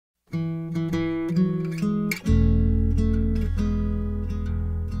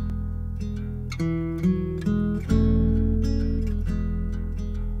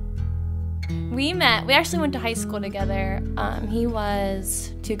We actually went to high school together. He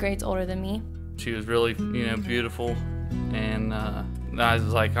was 2 grades older than me. She was really, beautiful, and I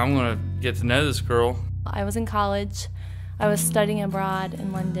was like, I'm gonna get to know this girl. I was in college. I was studying abroad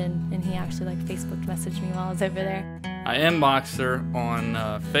in London, and he actually Facebook messaged me while I was over there. I inboxed her on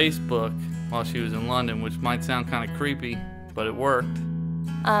Facebook while she was in London, which might sound kind of creepy, but it worked.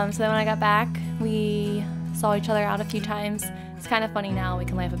 So then when I got back, we saw each other out a few times. It's kind of funny now, we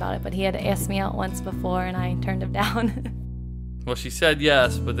can laugh about it, but he had asked me out once before and I turned him down. Well, she said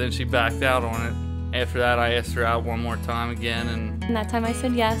yes, but then she backed out on it. After that, I asked her out one more time again. And that time I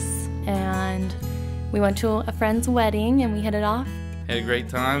said yes, and we went to a friend's wedding and we hit it off. Had a great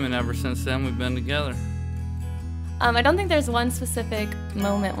time, and ever since then, we've been together. I don't think there's one specific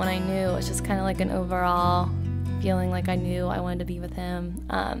moment when I knew. It was just kind of like an overall feeling like I knew I wanted to be with him.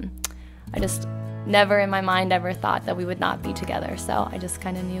 I just never in my mind ever thought that we would not be together, so I just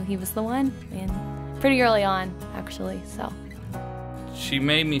kind of knew he was the one, and pretty early on, actually, so. She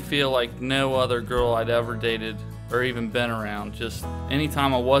made me feel like no other girl I'd ever dated or even been around. Just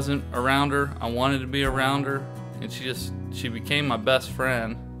anytime I wasn't around her, I wanted to be around her, and she became my best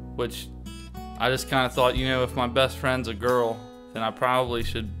friend, which I just kind of thought, if my best friend's a girl, then I probably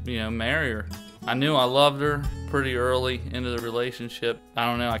should, marry her. I knew I loved her pretty early into the relationship. I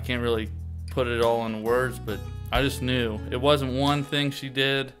don't know, I can't really put it all in words, but I just knew. It wasn't one thing she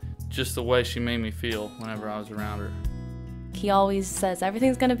did, just the way she made me feel whenever I was around her. He always says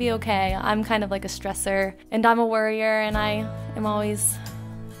everything's gonna be okay. I'm kind of like a stressor, and I'm a worrier, and I am always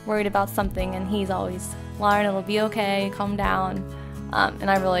worried about something, and he's always, Lauren, it'll be okay, calm down.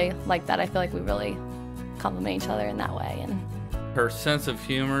 And I really like that. I feel like we really complement each other in that way. And her sense of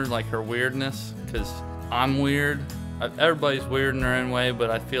humor, like her weirdness, because I'm weird. Everybody's weird in their own way, but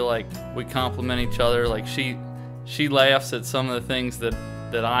I feel like we complement each other. Like she laughs at some of the things that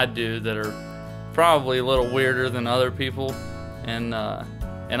I do that are probably a little weirder than other people, and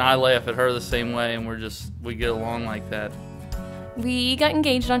I laugh at her the same way, and we get along like that. We got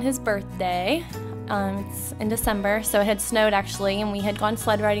engaged on his birthday. It's in December, so it had snowed actually, and we had gone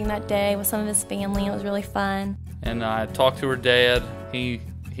sled riding that day with some of his family. It was really fun. And I talked to her dad. He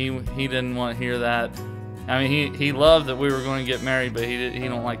didn't want to hear that. I mean, he loved that we were going to get married, but he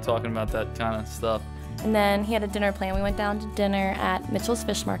don't like talking about that kind of stuff. And then he had a dinner plan. We went down to dinner at Mitchell's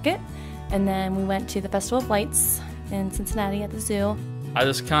Fish Market, and then we went to the Festival of Lights in Cincinnati at the zoo. I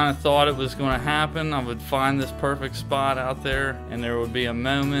just kind of thought it was going to happen. I would find this perfect spot out there, and there would be a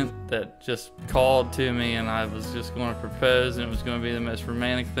moment that just called to me, and I was just going to propose, and it was going to be the most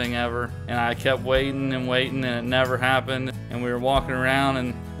romantic thing ever. And I kept waiting and waiting, and it never happened. And we were walking around,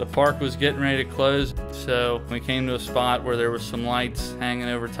 and the park was getting ready to close. So we came to a spot where there was some lights hanging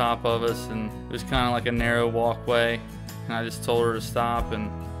over top of us, and it was kind of like a narrow walkway. And I just told her to stop,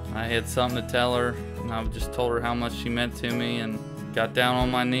 and I had something to tell her, and I just told her how much she meant to me, and got down on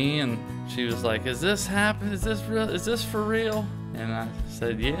my knee, and she was like, is this happening? Is this real? Is this for real? And I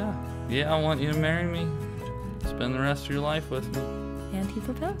said, yeah, I want you to marry me. Spend the rest of your life with me. And he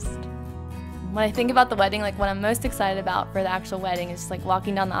proposed. When I think about the wedding, what I'm most excited about for the actual wedding is just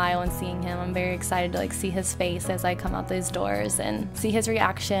walking down the aisle and seeing him. I'm very excited to see his face as I come out those doors and see his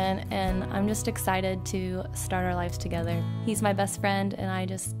reaction, and I'm just excited to start our lives together. He's my best friend, and I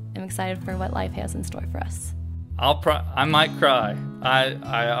just am excited for what life has in store for us. I might cry. I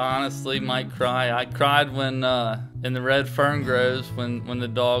honestly might cry. I cried when in the red fern groves when the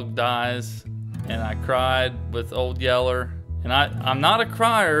dog dies, and I cried with Old Yeller. And I'm not a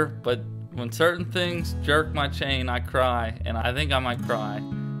crier, but when certain things jerk my chain, I cry, and I think I might cry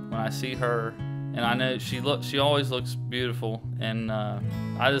when I see her. And I know she always looks beautiful, and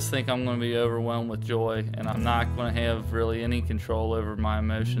I just think I'm going to be overwhelmed with joy, and I'm not going to have really any control over my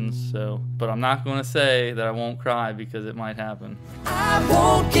emotions. But I'm not going to say that I won't cry, because it might happen. I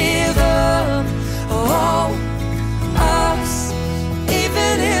won't give up on us,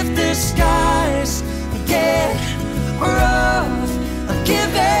 even if the skies get rough. I'm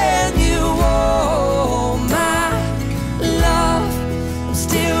giving you all my love. I'm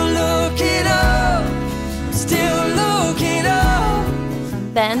still looking up, still looking up.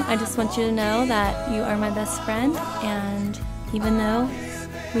 Ben, I just want you to know that you are my best friend, and even though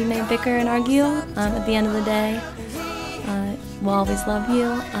we may bicker and argue, at the end of the day, we'll always love you.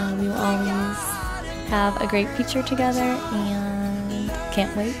 We will always have a great future together, and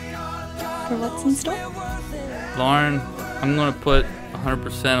can't wait for what's in store. Lauren, I'm going to put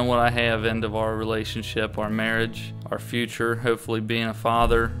 100% of what I have into our relationship, our marriage, our future, hopefully being a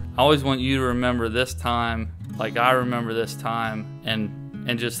father. I always want you to remember this time like I remember this time,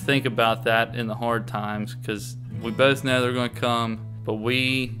 and just think about that in the hard times, because we both know they're going to come, but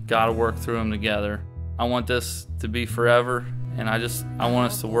we got to work through them together. I want this to be forever, and I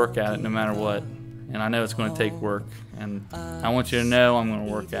want us to work at it no matter what. And I know it's going to take work, and I want you to know I'm going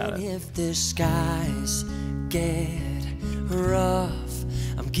to work at it. If the skies get rough,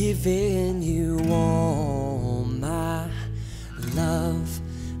 I'm giving you all my love.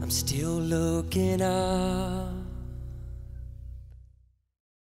 I'm still looking up.